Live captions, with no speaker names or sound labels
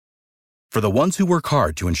For the ones who work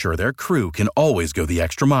hard to ensure their crew can always go the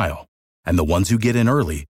extra mile, and the ones who get in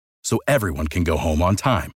early so everyone can go home on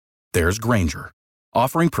time, there's Grainger,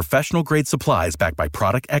 offering professional-grade supplies backed by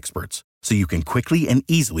product experts so you can quickly and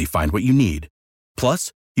easily find what you need.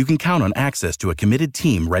 Plus, you can count on access to a committed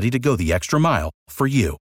team ready to go the extra mile for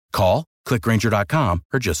you. Call, click Grainger.com,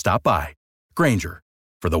 or just stop by. Grainger,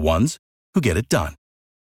 for the ones who get it done.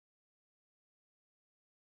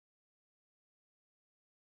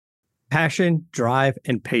 Passion, drive,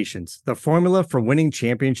 and patience. The formula for winning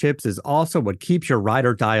championships is also what keeps your ride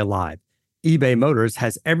or die alive. eBay Motors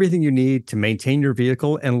has everything you need to maintain your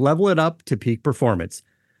vehicle and level it up to peak performance.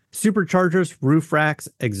 Superchargers, roof racks,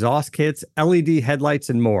 exhaust kits, LED headlights,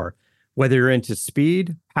 and more. Whether you're into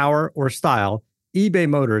speed, power, or style, eBay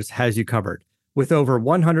Motors has you covered. With over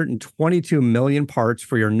 122 million parts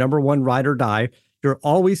for your number one ride or die, you'll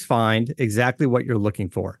always find exactly what you're looking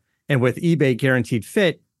for. And with eBay Guaranteed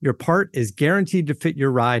Fit, your part is guaranteed to fit your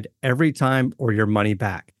ride every time or your money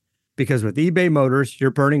back. Because with eBay Motors, you're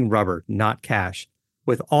burning rubber, not cash.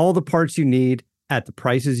 With all the parts you need at the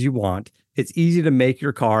prices you want, it's easy to make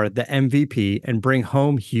your car the MVP and bring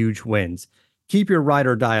home huge wins. Keep your ride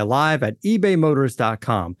or die alive at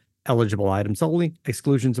ebaymotors.com. Eligible items only.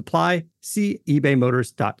 Exclusions apply. See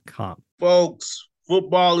ebaymotors.com. Folks,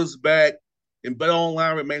 football is back, and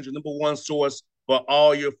BetOnline remains your number one source for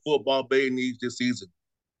all your football betting needs this season.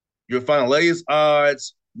 You'll find the latest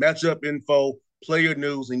odds, matchup info, player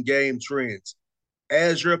news, and game trends.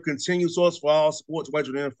 As your continued source for all sports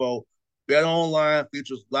wagering info, BetOnline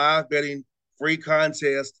features live betting, free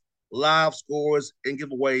contests, live scores, and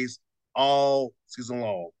giveaways all season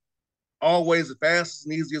long. Always the fastest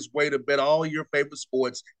and easiest way to bet all your favorite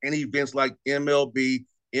sports and events like MLB,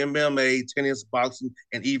 MMA, tennis, boxing,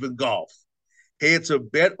 and even golf. Head to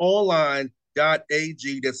betonline.ag,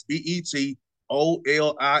 that's betonline.ag,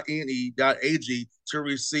 to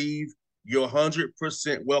receive your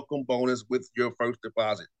 100% welcome bonus with your first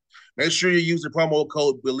deposit. Make sure you use the promo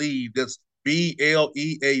code BELIEVE, that's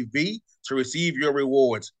BLEAV, to receive your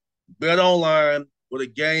rewards. BetOnline, where the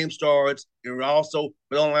game starts, and also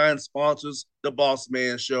BetOnline sponsors the Boss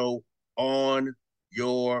Man Show on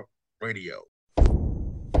your radio.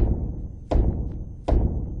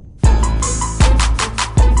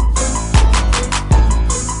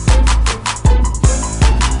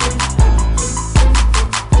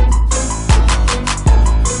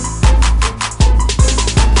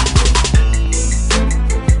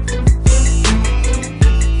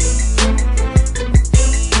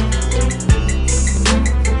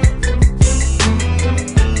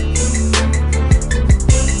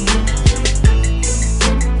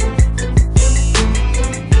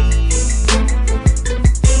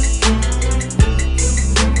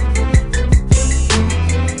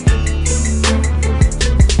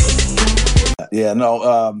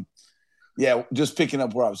 Just picking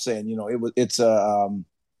up where I was saying,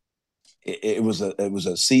 it was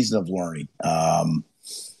a season of learning.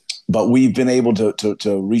 But we've been able to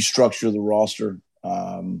restructure the roster.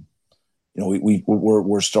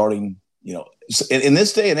 We're starting, in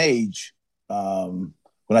this day and age, when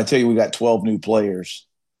I tell you we got 12 new players,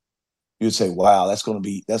 you would say, wow, that's going to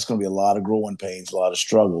be a lot of growing pains, a lot of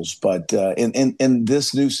struggles. But in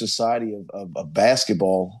this new society of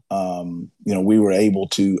basketball, we were able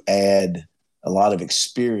to add a lot of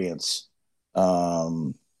experience.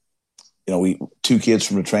 We 2 kids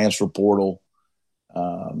from the transfer portal,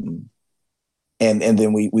 and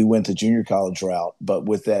then we went the junior college route. But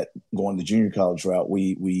with that going the junior college route,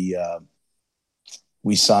 we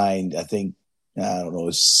signed, I think, I don't know, it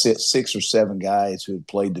was 6 or 7 guys who had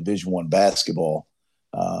played Division I basketball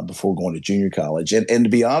before going to junior college. And to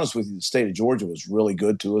be honest with you, the state of Georgia was really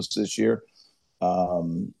good to us this year.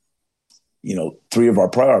 3 of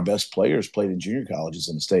our best players played in junior colleges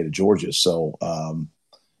in the state of Georgia. So,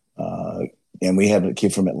 and we have a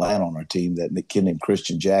kid from Atlanta on our team, the kid named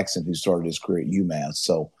Christian Jackson, who started his career at UMass.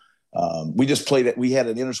 So we just played it. We had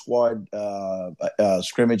an inter-squad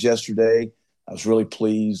scrimmage yesterday. I was really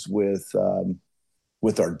pleased with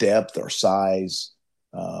our depth, our size,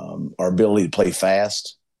 our ability to play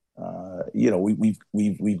fast.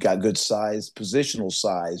 We've got good size, positional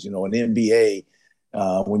size. In NBA,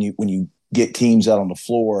 when you get teams out on the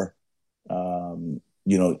floor,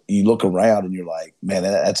 you look around and you're like, man,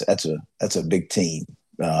 that's a big team.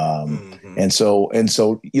 And so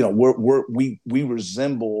we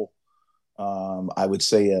resemble, I would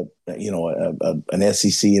say an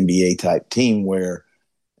SEC NBA type team where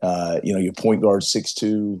your point guard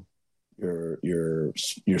 6'2", your 2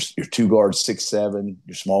 guards 6'7",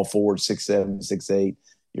 your small forward 6'7", 6'8",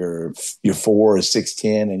 your 4 is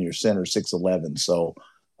 6'10", and your center 6'11". So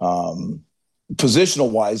Positional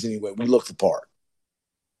wise, anyway, we look the part.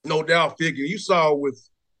 No doubt, Figure. You saw with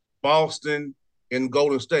Boston and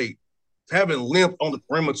Golden State, having length on the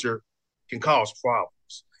perimeter can cause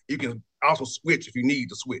problems. You can also switch if you need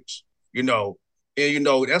to switch, and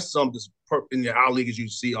that's something that's in our league as you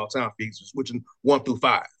see all the time, Figures, switching 1 through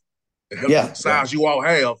 5. The size you all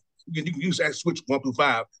have, you can use that switch 1 through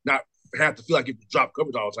 5, not have to feel like you drop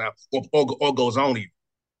coverage all the time or goes on even.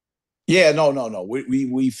 Yeah, no.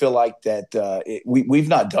 We feel like that we've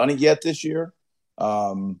not done it yet this year.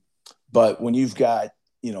 But when you've got,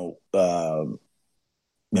 6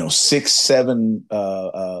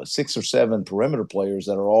 or 7 perimeter players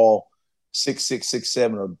that are all 6'6",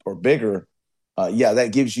 6'7", or bigger,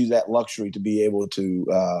 that gives you that luxury to be able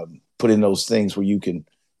to put in those things where you can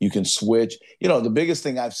switch. The biggest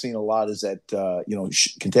thing I've seen a lot is that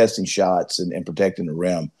contesting shots and protecting the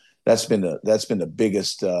rim. That's been the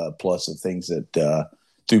biggest plus of things that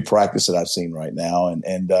through practice that I've seen right now,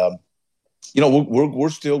 and we're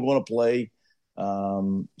still going to play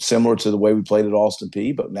similar to the way we played at Austin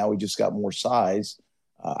Peay, but now we just got more size.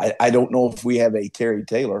 I don't know if we have a Terry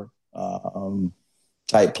Taylor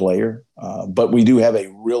type player, but we do have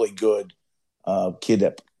a really good kid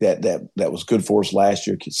that was good for us last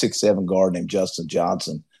year, 6'7" guard named Justin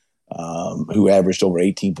Johnson, who averaged over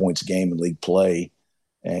 18 points a game in league play.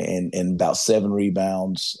 And about 7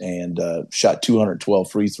 rebounds and shot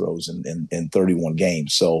 212 free throws in 31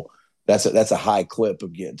 games. So that's a high clip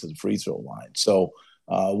of getting to the free throw line. So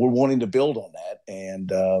we're wanting to build on that. And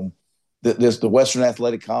the Western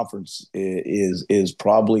Athletic Conference is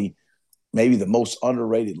probably maybe the most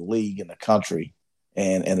underrated league in the country.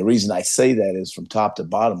 And the reason I say that is from top to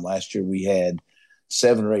bottom. Last year we had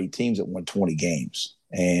 7 or 8 teams that won 20 games.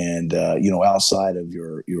 And outside of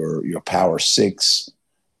your Power 6.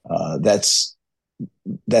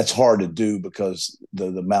 That's hard to do because the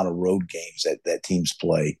amount of road games that teams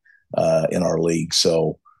play in our league.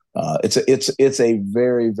 So it's a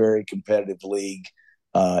very, very competitive league.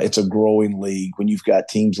 It's a growing league. When you've got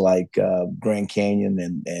teams like Grand Canyon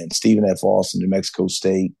and Stephen F. Austin, New Mexico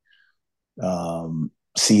State,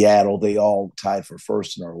 Seattle, they all tied for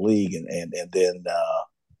first in our league, and then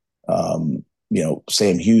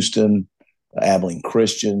Sam Houston, Abilene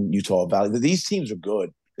Christian, Utah Valley. These teams are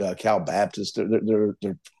good. Cal Baptist,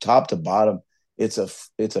 they're top to bottom. It's a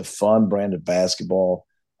fun brand of basketball.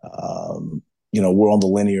 We're on the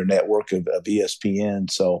linear network of ESPN,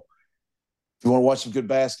 so if you want to watch some good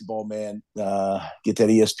basketball, man, get that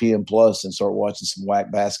ESPN Plus and start watching some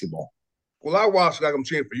whack basketball. Well, I watch like I'm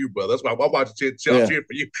cheering for you, brother. That's why I watch cheering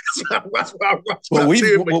for you. That's why I watch.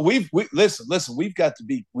 Listen. We've got to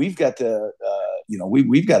be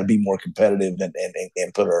more competitive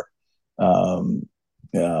and put our.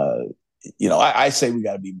 I say we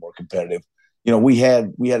got to be more competitive. We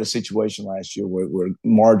had a situation last year where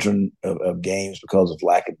margin of games because of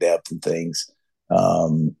lack of depth and things.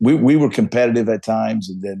 We were competitive at times,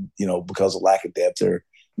 and then because of lack of depth, there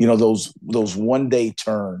those 1 day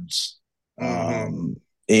turns. Mm-hmm.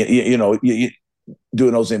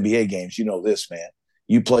 Doing those NBA games, this, man.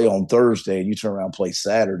 You play on Thursday and you turn around and play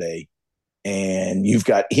Saturday, and you've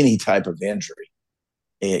got any type of injury.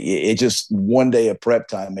 It just 1 day of prep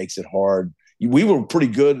time makes it hard. We were pretty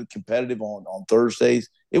good and competitive on Thursdays.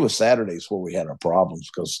 It was Saturdays where we had our problems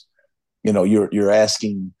because, you're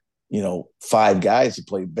asking, 5 guys to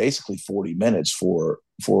play basically 40 minutes for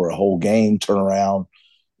a whole game, turn around,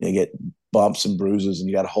 you get bumps and bruises, and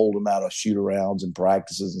you got to hold them out of shoot-arounds and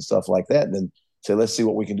practices and stuff like that. And then say, let's see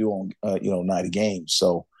what we can do on, night of games.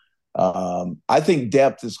 So I think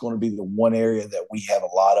depth is going to be the one area that we have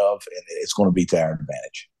a lot of, and it's going to be to our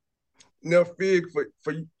advantage. Now, Fig,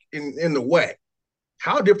 for in the WAC,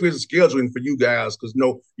 how different is the scheduling for you guys? Because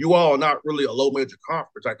you all are not really a low major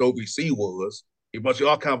conference like the OVC was, but you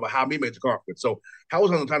all kind of a high major conference. So how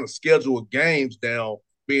is it trying to schedule games now,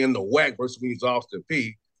 being the WAC versus when it's Austin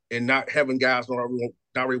Peay, and not having guys not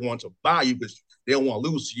really want to buy you because they don't want to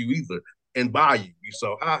lose to you either and buy you?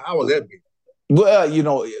 So how was that been? Well,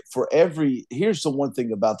 here's the one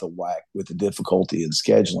thing about the WAC with the difficulty in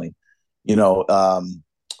scheduling. You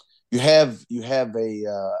have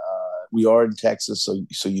we are in Texas,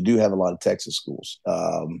 so you do have a lot of Texas schools.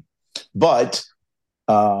 But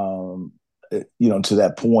to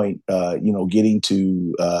that point, getting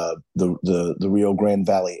to the Rio Grande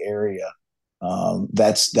Valley area,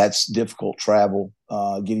 that's difficult travel.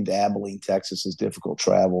 Getting to Abilene, Texas is difficult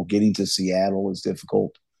travel. Getting to Seattle is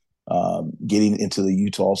difficult. Getting into the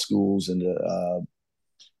Utah schools and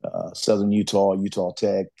Southern Utah, Utah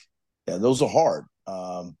Tech, those are hard.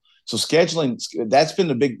 So scheduling, that's been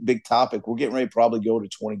the big topic. We're getting ready to probably go to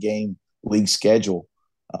 20-game league schedule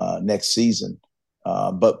next season.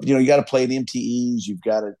 But you got to play in MTEs.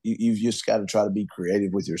 You've just got to try to be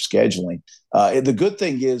creative with your scheduling. The good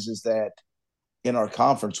thing is that in our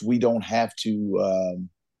conference we don't have to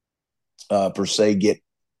per se get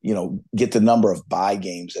the number of bye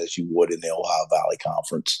games as you would in the Ohio Valley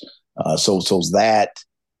Conference. So that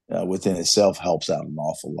within itself helps out an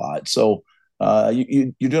awful lot. So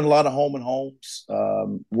you're doing a lot of home and homes.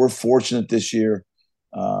 We're fortunate this year,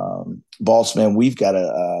 Boss Man. We've got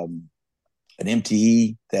an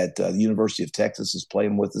MTE that the University of Texas is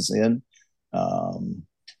playing with us in.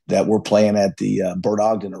 That we're playing at the Bert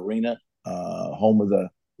Ogden Arena, home of the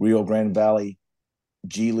Rio Grande Valley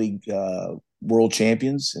G League world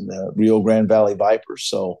champions and the Rio Grande Valley Vipers.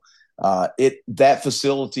 So that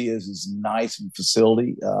facility is as nice a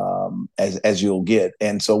facility as you'll get.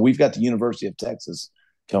 And so we've got the University of Texas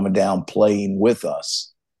coming down playing with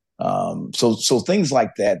us. So things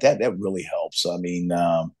like that really helps. I mean,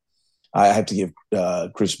 I have to give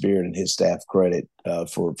Chris Beard and his staff credit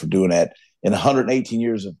for doing that. In 118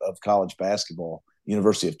 years of college basketball,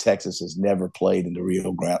 University of Texas has never played in the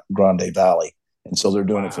Rio Grande Valley. And so they're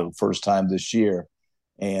doing it for the first time this year.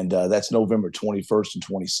 And that's November 21st and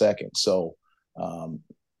 22nd. So,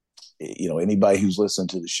 anybody who's listening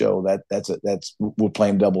to the show, we're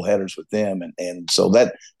playing double headers with them. And so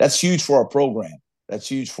that's huge for our program. That's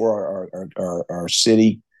huge for our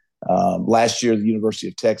city. Last year, the University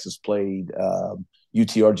of Texas played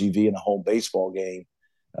UTRGV in a home baseball game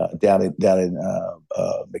down in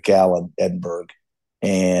McAllen, Edinburgh.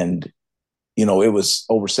 And it was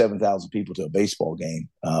over 7,000 people to a baseball game,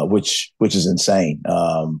 which is insane.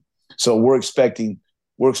 So we're expecting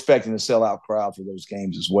a sellout crowd for those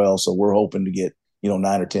games as well. So we're hoping to get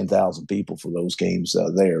 9,000 or 10,000 people for those games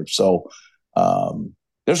there. So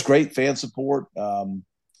there's great fan support.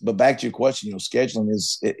 But back to your question, scheduling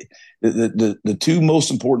is the two most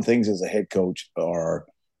important things as a head coach are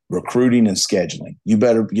recruiting and scheduling. You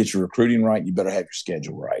better get your recruiting right. You better have your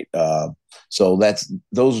schedule right. So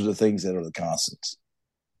those are the things that are the constants.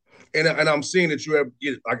 And I'm seeing that you have,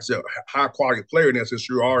 like I said, a high quality player now since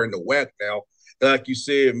you are in the WAC now. And like you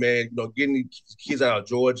said, man, getting these kids out of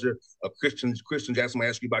Georgia, Christian Jackson, I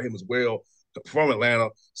asked you about him as well, from Atlanta.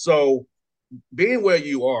 So being where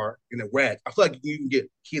you are in the WAC, I feel like you can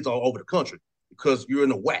get kids all over the country because you're in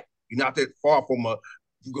the WAC. You're not that far from a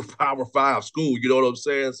Power 5 school, you know what I'm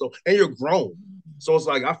saying? So, and you're grown. So it's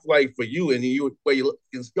like, I feel like for you, and you're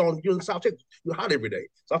in South Texas, you're hot every day.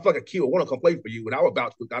 So I feel like a kid would want to come play for you. And I'm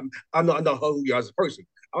about to, I know who you are as a person.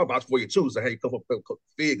 I'm about for you too. So, hey, come up, Coach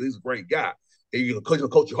Fig, he's a great guy. And you're going to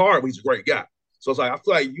coach you hard, but he's a great guy. So it's like, I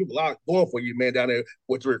feel like you have a lot going for you, man, down there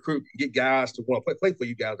with the recruit, get guys to want to play for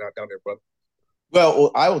you guys down there, brother.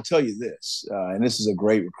 Well, I will tell you this, and this is a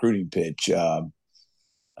great recruiting pitch.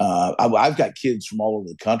 I've got kids from all over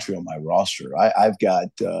the country on my roster. I've got,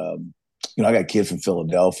 I got kids from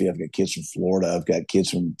Philadelphia. I've got kids from Florida. I've got kids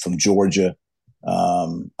from Georgia.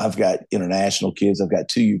 I've got international kids. I've got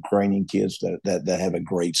 2 Ukrainian kids that have a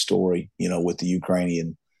great story, with the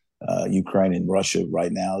Ukraine and Russia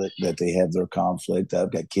right now that they have their conflict.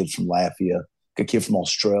 I've got kids from Latvia. I've got a kid from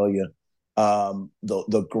Australia.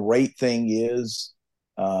 The great thing is,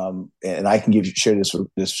 and I can share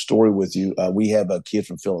this story with you. We have a kid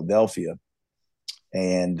from Philadelphia,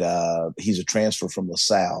 and he's a transfer from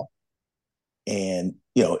LaSalle, and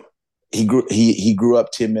he grew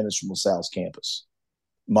up 10 minutes from LaSalle's campus.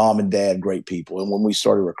 Mom and dad, great people, and when we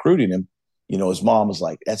started recruiting him, his mom was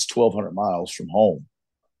like, "That's 1,200 miles from home,"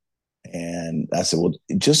 and I said, "Well,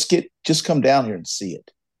 just come down here and see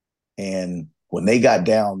it." And when they got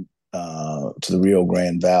down to the Rio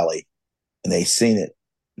Grande Valley and they seen it,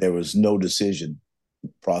 there was no decision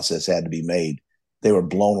process had to be made. They were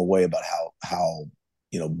blown away about how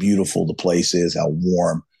beautiful the place is, how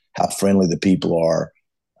warm, how friendly the people are,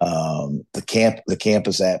 the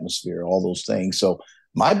campus atmosphere, all those things. So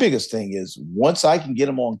my biggest thing is if I can get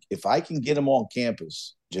them on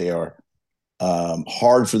campus, JR,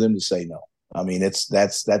 hard for them to say no. I mean,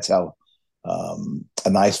 that's how a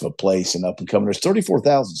nice of a place and up and coming. There's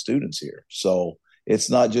 34,000 students here, so it's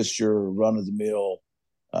not just your run of the mill,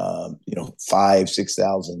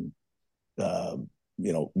 5,000-6,000,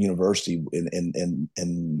 university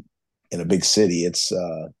in a big city. It's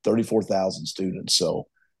 34,000 students, so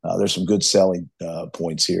there's some good selling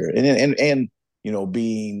points here, and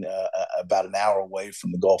being about an hour away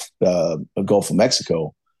from the Gulf of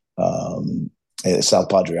Mexico, South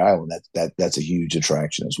Padre Island, that's a huge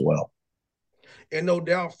attraction as well. And no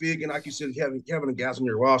doubt, Fig, and like you said, having the guys on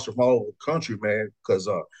your roster from all over the country, man, because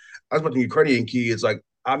I was about the Ukrainian kids, like,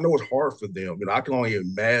 I know it's hard for them. I can only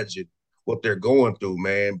imagine what they're going through,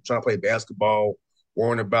 man, trying to play basketball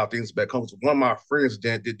worrying about things back home. So one of my friends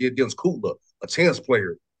did Dennis Kudla, a tennis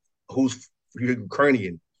player who's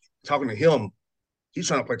Ukrainian. Talking to him, he's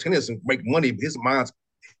trying to play tennis and make money, but his mind's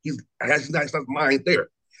he's not his mind there.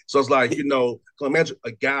 So it's like, imagine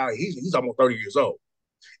a guy, he's almost 30 years old.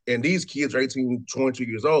 And these kids are 18, 22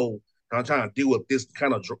 years old, and I'm trying to deal with this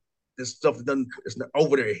kind of this stuff that doesn't it's not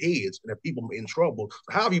over their heads, and that people are in trouble.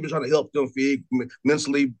 So how have you been trying to help them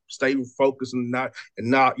mentally stay focused and not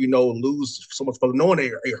lose so much focus, knowing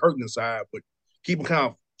they're hurting inside, but keep them kind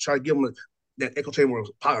of try to give them that echo chamber of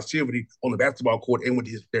positivity on the basketball court and with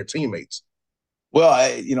their teammates. Well,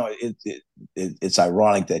 it's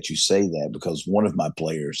ironic that you say that, because one of my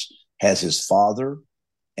players has his father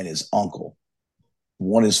and his uncle.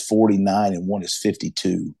 One is 49 and one is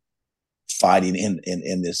 52, fighting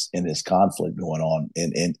in this conflict going on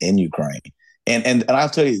in Ukraine. And I'll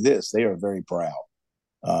tell you this, they are very proud.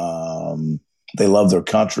 They love their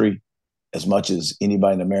country as much as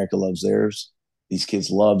anybody in America loves theirs. These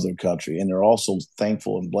kids love their country, and they're also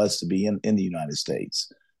thankful and blessed to be in the United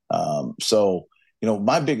States. So,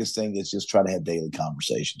 my biggest thing is just try to have daily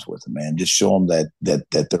conversations with them, man. Just show them that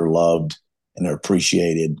they're loved and they're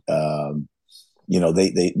appreciated. They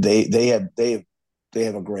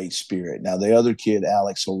have a great spirit. Now, the other kid,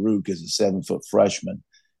 Alex Haruk, is a 7-foot freshman,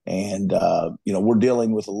 and we're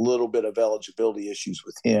dealing with a little bit of eligibility issues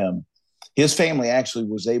with him. His family actually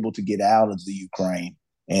was able to get out of the Ukraine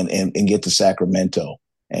and get to Sacramento,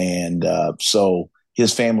 and so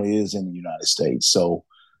his family is in the United States. So,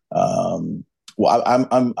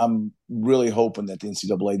 I'm really hoping that the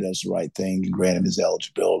NCAA does the right thing and grant him his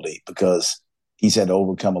eligibility, because he's had to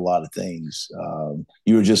overcome a lot of things.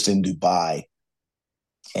 You were just in Dubai,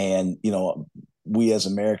 and we as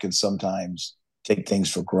Americans sometimes take things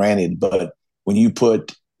for granted, but when you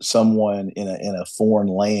put someone in a foreign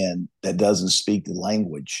land that doesn't speak the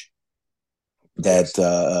language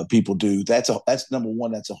that people do, that's number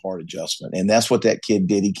one. That's a hard adjustment, and that's what that kid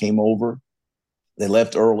did. He came over. They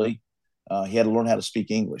left early. He had to learn how to speak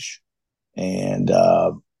English, and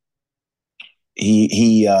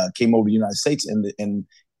he came over to the United States, and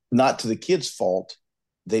not to the kid's fault,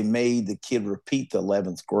 they made the kid repeat the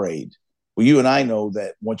 11th grade. Well, you and I know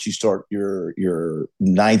that once you start your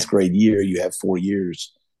ninth grade year, you have 4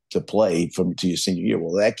 years to play to your senior year.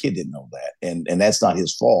 Well, that kid didn't know that, and that's not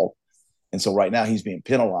his fault. And so right now he's being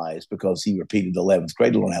penalized because he repeated the 11th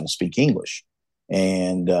grade to learn how to speak English.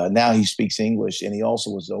 And now he speaks English, and he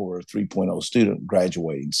also was over a 3.0 student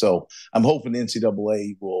graduating. So I'm hoping the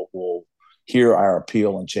NCAA will hear our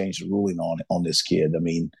appeal and change the ruling on this kid. I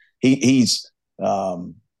mean, he's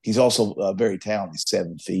also very talented. He's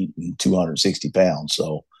 7 feet and 260 pounds.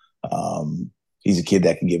 So he's a kid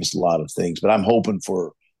that can give us a lot of things. But I'm hoping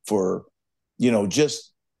for the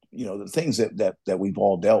things that we've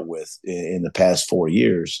all dealt with in the past 4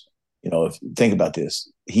 years. Think about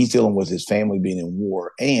this. He's dealing with his family being in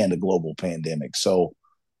war and a global pandemic. So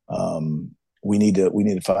we need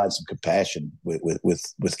to find some compassion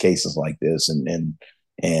with cases like this. And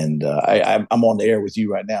I'm on the air with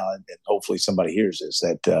you right now, and hopefully somebody hears this,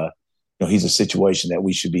 that he's a situation that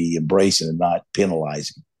we should be embracing and not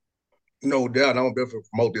penalizing. No doubt. I'm going to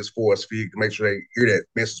promote this for us, Fig, to make sure they hear that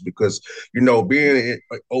message, because, being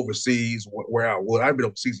overseas where I've been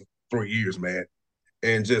overseas for 3 years, man,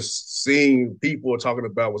 and just seeing people talking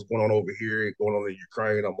about what's going on over here, going on in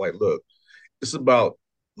Ukraine, I'm like, look, it's about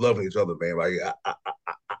loving each other, man. Like,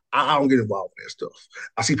 I don't get involved in that stuff.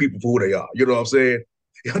 I see people for who they are. You know what I'm saying?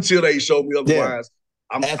 Until they show me otherwise,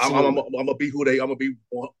 I'm gonna be who they. I'm gonna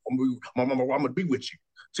be with you.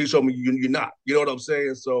 So you show me you're not. You know what I'm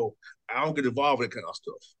saying? So I don't get involved in that kind of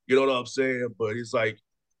stuff. You know what I'm saying? But it's like,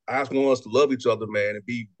 I just want us to love each other, man, and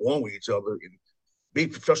be one with each other and be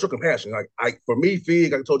show compassion. Like for me,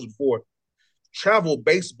 Fig, I told you before, travel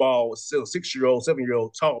baseball as a 6-year-old,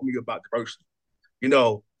 7-year-old taught me about diversity.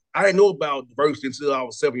 I didn't know about diversity until I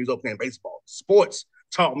was 7 years old playing baseball. Sports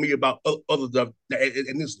taught me about other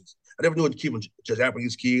ethnicities. I never knew it to keep a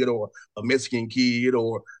Japanese kid or a Mexican kid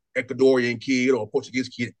or Ecuadorian kid or a Portuguese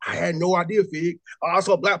kid. I had no idea, Fig. I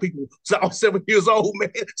saw black people since I was 7 years old, man,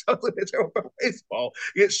 talking about baseball.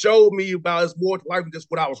 It showed me about it's more to life than just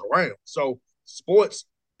what I was around. So sports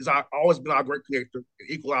has always been our great connector and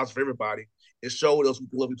equalizer for everybody. It showed us we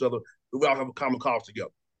can love each other. We all have a common cause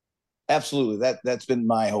together. Absolutely. That's been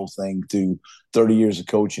my whole thing through 30 years of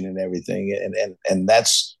coaching and everything. And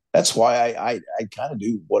that's why I kind of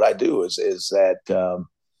do what I do is that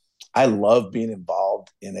I love being involved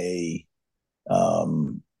in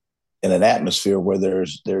an atmosphere where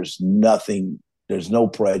there's nothing, there's no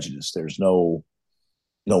prejudice, there's no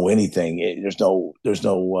anything. There's no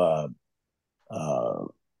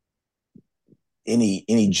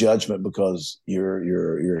any judgment because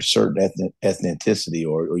you're a certain ethnicity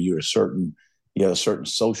or you have a certain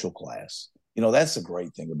social class. That's the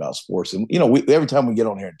great thing about sports. And every time we get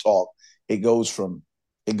on here and talk, it goes from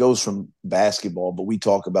basketball, but we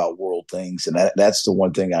talk about world things, and that's the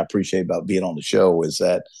one thing I appreciate about being on the show is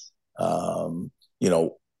that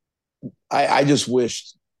I just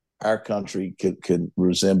wish our country could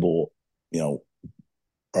resemble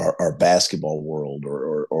our basketball world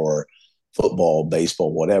or football,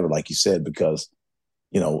 baseball, whatever, like you said, because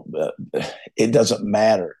it doesn't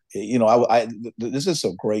matter. This is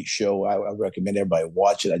a great show. I recommend everybody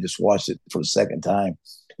watch it. I just watched it for the second time.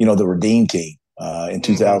 The Redeem Team in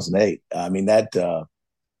 2008. I mean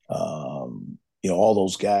all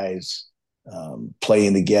those guys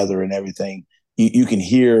playing together and everything. You can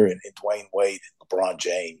hear in Dwayne Wade, and LeBron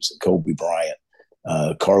James, and Kobe Bryant,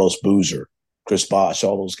 Carlos Boozer, Chris Bosh,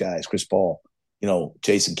 all those guys, Chris Paul,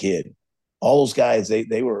 Jason Kidd. All those guys,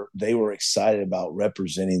 they were excited about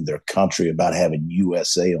representing their country, about having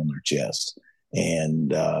USA on their chest, and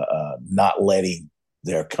not letting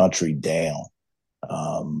their country down.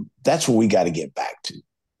 That's what we got to get back to.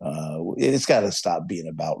 It's got to stop being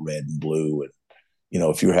about red and blue. And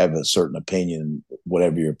if you have a certain opinion,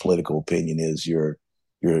 whatever your political opinion is, you're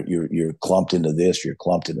clumped into this, you're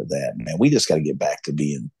clumped into that. Man, we just got to get back to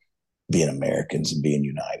being Americans and being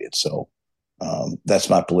united. So. That's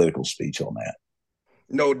my political speech on that.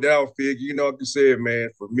 No doubt, Fig. Like you said,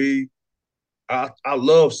 man, for me, I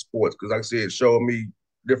love sports because, like I said, it showed me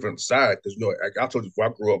different side. Because, like I told you before, I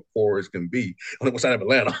grew up poor as can be on the west side of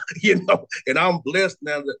Atlanta, and I'm blessed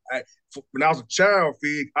now that when I was a child,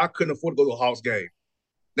 Fig, I couldn't afford to go to a Hawks game.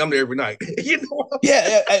 Now I'm there every night.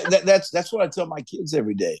 Yeah, that's what I tell my kids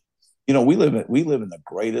every day. We live in the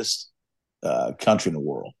greatest country in the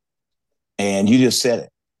world, and you just said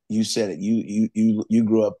it. You said it. You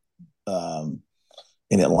grew up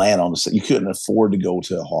in Atlanta. You couldn't afford to go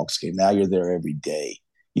to a Hawks game. Now you're there every day.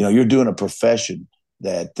 You're doing a profession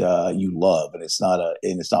that you love, and it's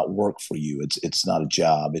not work for you. It's not a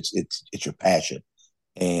job. It's your passion,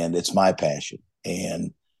 and it's my passion.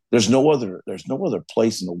 And there's no other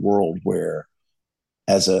place in the world where,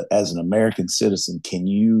 as an American citizen, can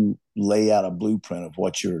you lay out a blueprint of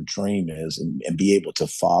what your dream is and be able to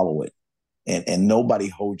follow it. And nobody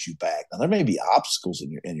holds you back. Now there may be obstacles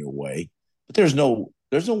in your way, but there's no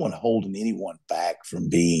one holding anyone back from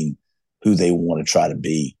being who they want to try to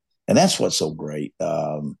be. And that's what's so great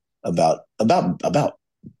about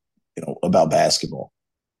basketball.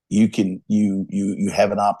 You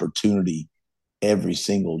have an opportunity every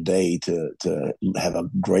single day to have a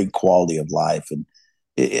great quality of life. And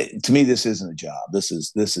to me, this isn't a job. This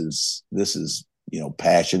is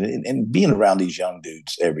passion and being around these young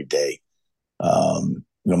dudes every day.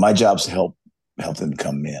 My job's to help them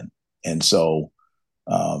become men. And so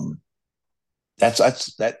that's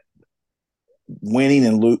that.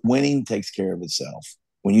 Winning takes care of itself.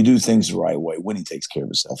 When you do things the right way, winning takes care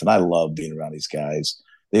of itself. And I love being around these guys.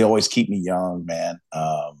 They always keep me young, man.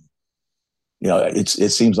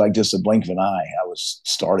 It seems like just a blink of an eye. I was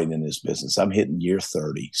starting in this business. I'm hitting year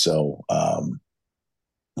 30. So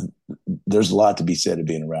there's a lot to be said of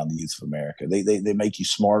being around the youth of America. They make you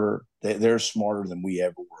smarter. They're smarter than we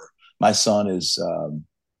ever were. My son is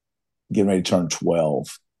getting ready to turn 12,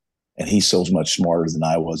 and he's so much smarter than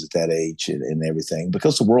I was at that age and everything,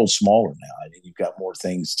 because the world's smaller now. I mean, you've got more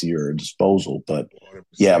things to your disposal. But 100%.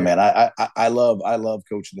 Yeah, man, I love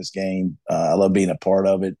coaching this game. I love being a part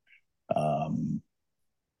of it.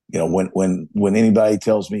 When anybody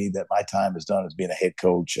tells me that my time is done as being a head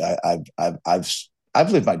coach,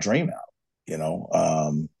 I've lived my dream out.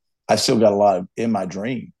 I've still got a lot in my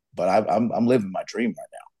dream, but I'm living my dream right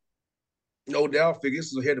now. No doubt, Fig. This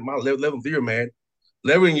is ahead of my 11th year, man.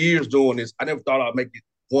 11 years doing this. I never thought I'd make it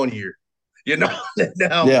 1 year. Now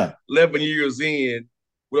yeah. 11 years in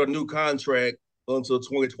with a new contract until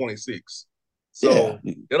 2026. So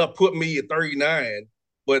that'll put me at 39,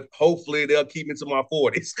 but hopefully they'll keep me to my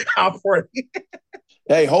 40s. I'm 40.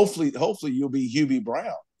 Hey, hopefully you'll be Hubie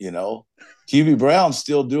Brown. Hubie Brown's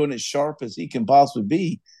still doing as sharp as he can possibly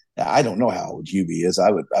be. Now, I don't know how old Hubie is. I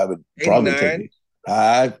would probably take it.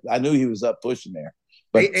 I knew he was up pushing there.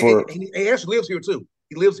 But he actually lives here too.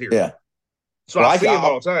 He lives here. Yeah. So I see him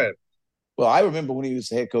all the time. Well, I remember when he was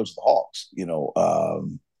the head coach of the Hawks.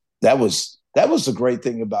 That was the great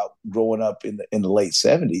thing about growing up in the late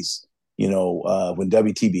 70s. When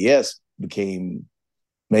WTBS became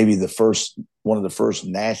maybe one of the first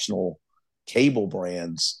national cable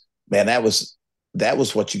brands. Man, that was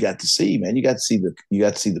what you got to see. Man, you got to see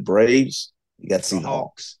the Braves. You got to see the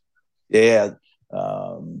Hawks. Yeah.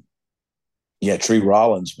 Yeah, Tree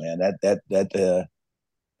Rollins, man.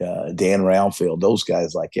 Dan Roundfield, those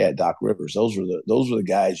guys like that, Doc Rivers, those were the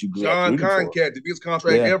guys you grew up John rooting for. Concat, the biggest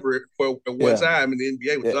contract Yeah, ever for at one yeah, time in the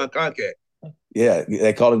NBA was yeah, John Concat. yeah.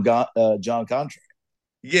 They called him John Contract.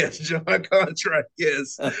 Yes, John Contract.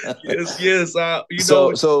 Yes, yes, yes.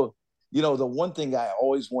 The one thing I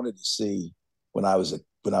always wanted to see when I was a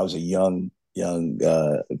young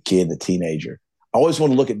kid, a teenager, I always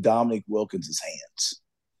wanted to look at Dominique Wilkins' hands.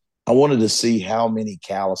 I wanted to see how many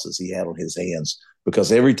calluses he had on his hands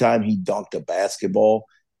because every time he dunked a basketball,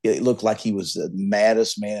 it looked like he was the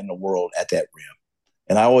maddest man in the world at that rim.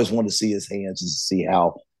 And I always wanted to see his hands and see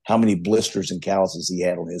how many blisters and calluses he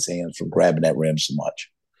had on his hands from grabbing that rim so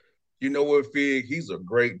much. You know what, Fig? He's a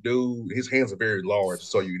great dude. His hands are very large,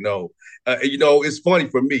 so you know. It's funny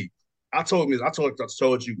for me. I told him this. I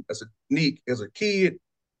told you as a Nick, as a kid,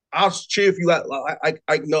 I'll cheer for you like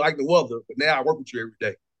the weather, but now I work with you every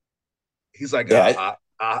day. He's like, Yeah,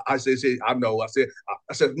 I said, I know. I said,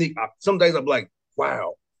 Nick, some days I'm like,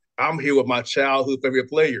 wow, I'm here with my childhood favorite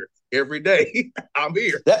player every day. I'm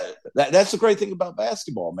here. that's the great thing about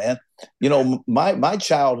basketball, man. My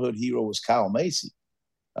childhood hero was Kyle Macy.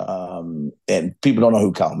 And people don't know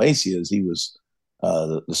who Kyle Macy is. He was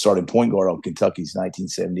the starting point guard on Kentucky's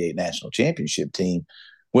 1978 national championship team.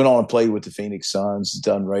 Went on and played with the Phoenix Suns,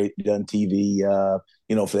 done TV,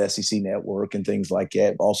 for the SEC Network and things like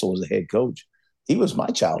that. Also was a head coach. He was my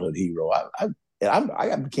childhood hero.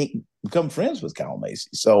 I become friends with Kyle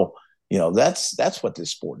Macy. So that's what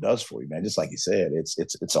this sport does for you, man. Just like you said,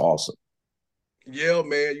 it's awesome. Yeah,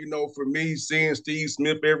 man. For me, seeing Steve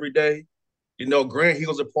Smith every day. Grant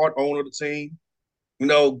Hill's a part owner of the team.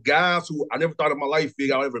 Guys who I never thought in my life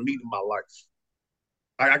I'll ever meet in my life.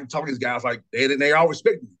 I can talk to these guys like they all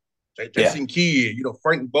respect me. Jason Kidd,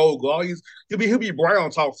 Frank Vogel, all these he'll be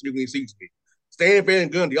Brown talks to me when he sees me. Stan Van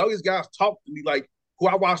Gundy, all these guys talk to me like who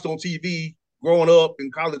I watched on TV growing up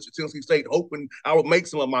in college at Tennessee State, hoping I would make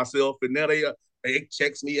some of myself. And now they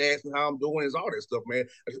text me, ask me how I'm doing, and all that stuff, man.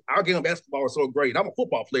 Our game of basketball is so great. I'm a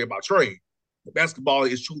football player by trade. But basketball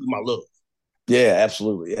is truly my love. Yeah,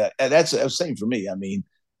 absolutely. Yeah, and that's the same for me. I mean,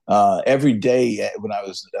 every day when I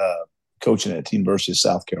was coaching at the University of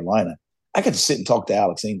South Carolina, I got to sit and talk to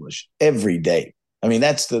Alex English every day. I mean,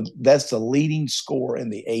 that's the leading scorer in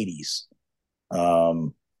the '80s.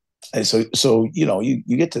 And so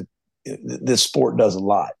you get to this sport does a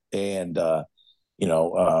lot, and I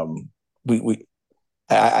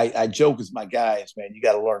joke with my guys, man. You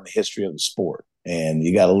got to learn the history of the sport, and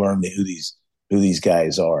you got to learn who these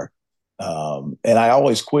guys are. And I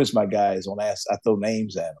always quiz my guys I throw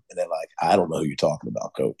names at them, and they're like, "I don't know who you're talking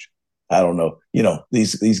about, Coach. I don't know."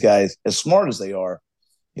 These guys, as smart as they are,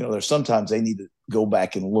 there's sometimes they need to go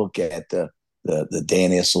back and look at the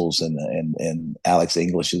Dan Issels and Alex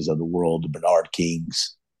Englishes of the world, the Bernard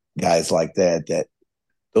Kings, guys like that. That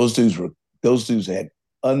those dudes had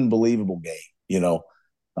unbelievable game,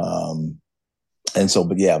 and so,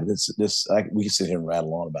 but we can sit here and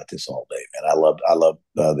rattle on about this all day, man. I love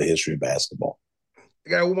the history of basketball. I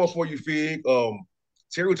got one more for you, Fig.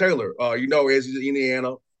 Terry Taylor, as he's in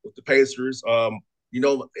Indiana with the Pacers, former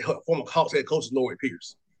Hawks head coach is Lloyd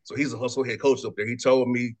Pierce. So he's a hustle head coach up there. He told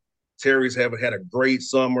me Terry's had a great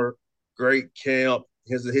summer, great camp.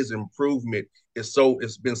 His improvement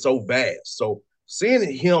it's been so vast. So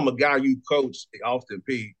seeing him, a guy you coached, Austin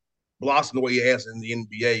Peay, blossom the way he has in the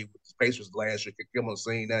NBA with the Pacers last year, kick him on the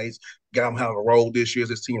scene. Now he's got him having a role this year as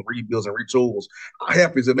his team rebuilds and retools. How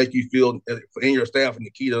happy does it make you feel in your staff and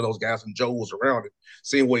Nikita and those guys and Joel's around it,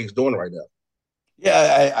 seeing what he's doing right now?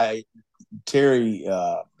 Yeah, Terry,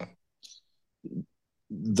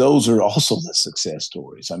 those are also the success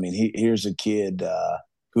stories. I mean, here's a kid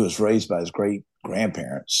who was raised by his great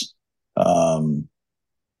grandparents,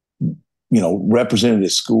 represented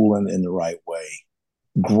his school in the right way.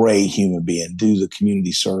 Great human being, do the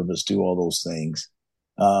community service, do all those things.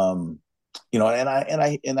 And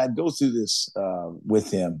I go through this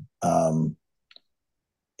with him. And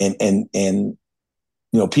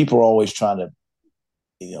people are always trying to,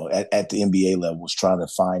 at the NBA level, was trying to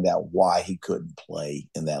find out why he couldn't play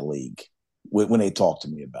in that league when they talk to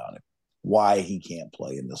me about it, why he can't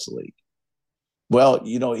play in this league. Well,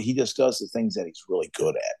 he just does the things that he's really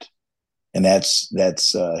good at. And that's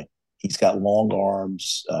he's got long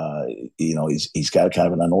arms. He's got kind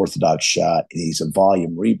of an unorthodox shot. And he's a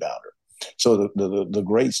volume rebounder. So the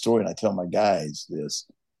great story, and I tell my guys this,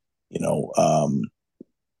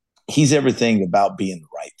 he's everything about being the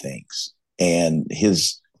right things, and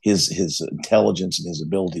his intelligence and his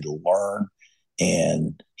ability to learn,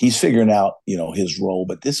 and he's figuring out his role.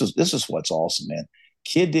 But this is what's awesome, man.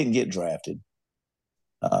 Kid didn't get drafted.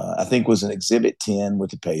 I think was an Exhibit 10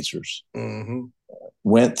 with the Pacers. Mm-hmm.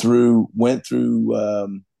 Went through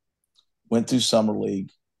summer league,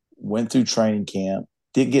 went through training camp,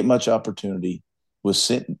 didn't get much opportunity, was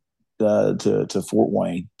sent to Fort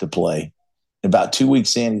Wayne to play. About 2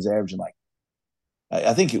 weeks in, he's averaging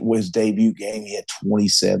I think it was his debut game. He had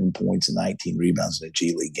 27 points and 19 rebounds in a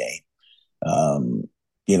G League game.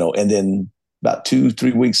 And then about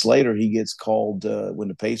 2-3 weeks later, he gets called when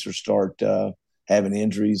the Pacers start having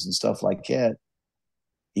injuries and stuff like that.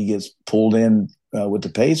 He gets pulled in with the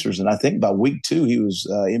Pacers, and I think by week 2 he was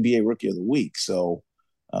NBA Rookie of the Week. So,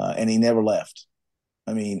 and he never left.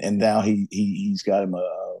 I mean, and now he's got him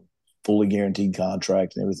a fully guaranteed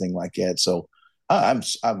contract and everything like that. So, I'm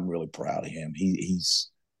really proud of him. He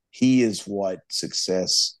is what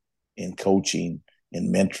success in coaching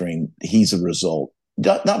and mentoring. He's a result,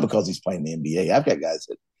 not because he's playing the NBA. I've got guys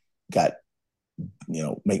that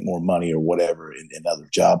make more money or whatever in other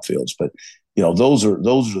job fields, but those are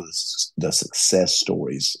the success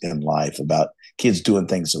stories in life about kids doing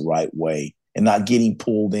things the right way and not getting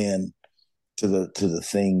pulled in to the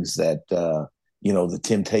things that the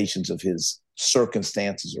temptations of his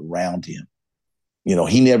circumstances around him.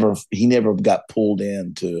 He never got pulled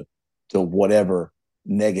into whatever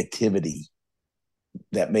negativity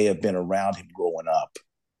that may have been around him growing up.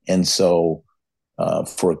 And so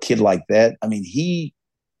for a kid like that, I mean, he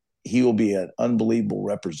will be an unbelievable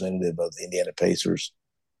representative of the Indiana Pacers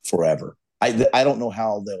forever. I don't know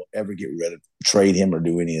how they'll ever get rid of, trade him or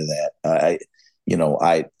do any of that.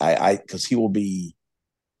 Because he will be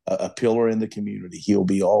a pillar in the community. He'll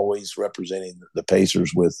be always representing the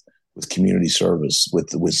Pacers with community service,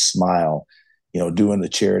 with smile, doing the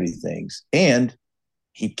charity things. And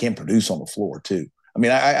he can produce on the floor too. I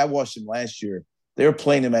mean, I watched him last year. They were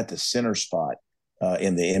playing him at the center spot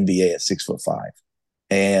in the NBA at 6'5".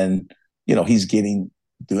 And, he's doing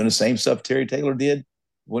the same stuff Terry Taylor did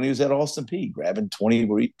when he was at Austin Peay, grabbing 20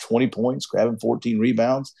 points, grabbing 14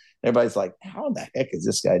 rebounds. Everybody's like, how in the heck is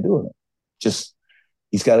this guy doing it? Just,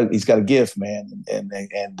 he's got a gift, man. And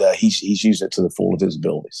he's used it to the full of his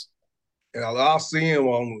abilities. And I'll see him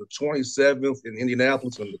on the 27th in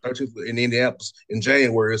Indianapolis and the 13th in Indianapolis in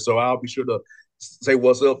January. So I'll be sure to say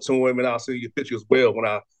what's up to him, and I'll send you a picture as well when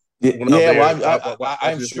I'm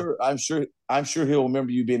sure he'll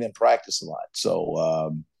remember you being in practice a lot.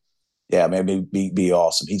 So man, be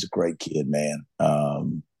awesome. He's a great kid, man.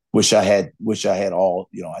 Wish I had all.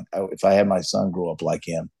 If I had my son grow up like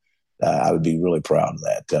him, I would be really proud of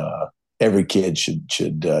that. Every kid should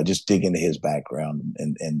just dig into his background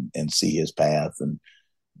and see his path, and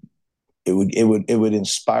it would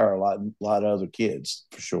inspire a lot of other kids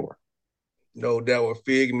for sure. No doubt with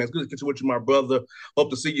Fig, man. It's good to get you with you, my brother. Hope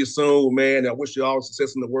to see you soon, man. I wish you all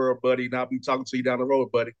success in the world, buddy. And I'll be talking to you down the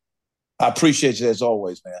road, buddy. I appreciate you as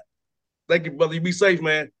always, man. Thank you, brother. You be safe,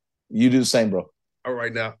 man. You do the same, bro. All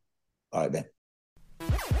right now. All right, man.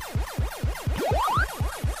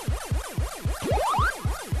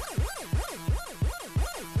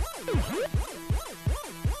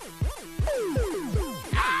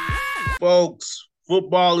 Folks,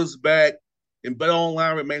 football is back, and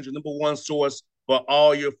BetOnline remains your number one source for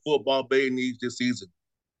all your football betting needs this season.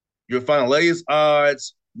 You'll find latest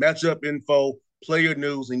odds, matchup info, player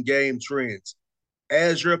news, and game trends.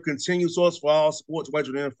 As your continued source for all sports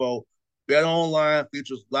wagering info, BetOnline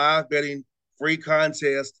features live betting, free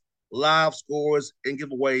contests, live scores, and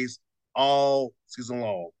giveaways all season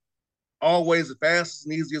long. Always the fastest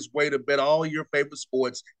and easiest way to bet all your favorite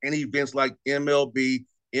sports and events like MLB,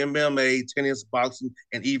 MMA, tennis, boxing,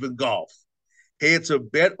 and even golf. Head to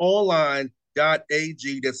betonline.ag,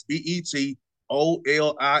 that's betonline.ag,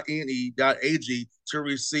 to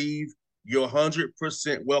receive your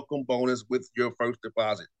 100% welcome bonus with your first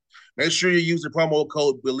deposit. Make sure you use the promo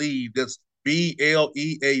code BELIEVE, that's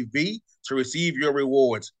BLEAV, to receive your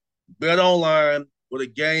rewards. BetOnline, where the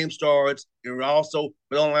game starts, and also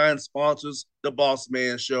BetOnline sponsors the Boss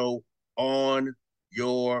Man Show on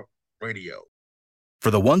your radio. For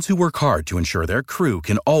the ones who work hard to ensure their crew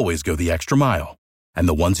can always go the extra mile, and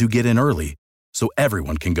the ones who get in early so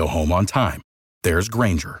everyone can go home on time, there's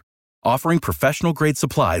Grainger, offering professional-grade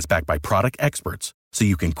supplies backed by product experts so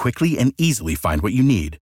you can quickly and easily find what you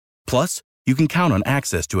need. Plus, you can count on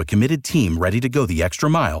access to a committed team ready to go the extra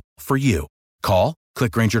mile for you. Call,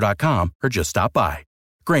 click Grainger.com, or just stop by.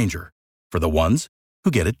 Grainger, for the ones who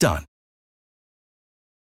get it done.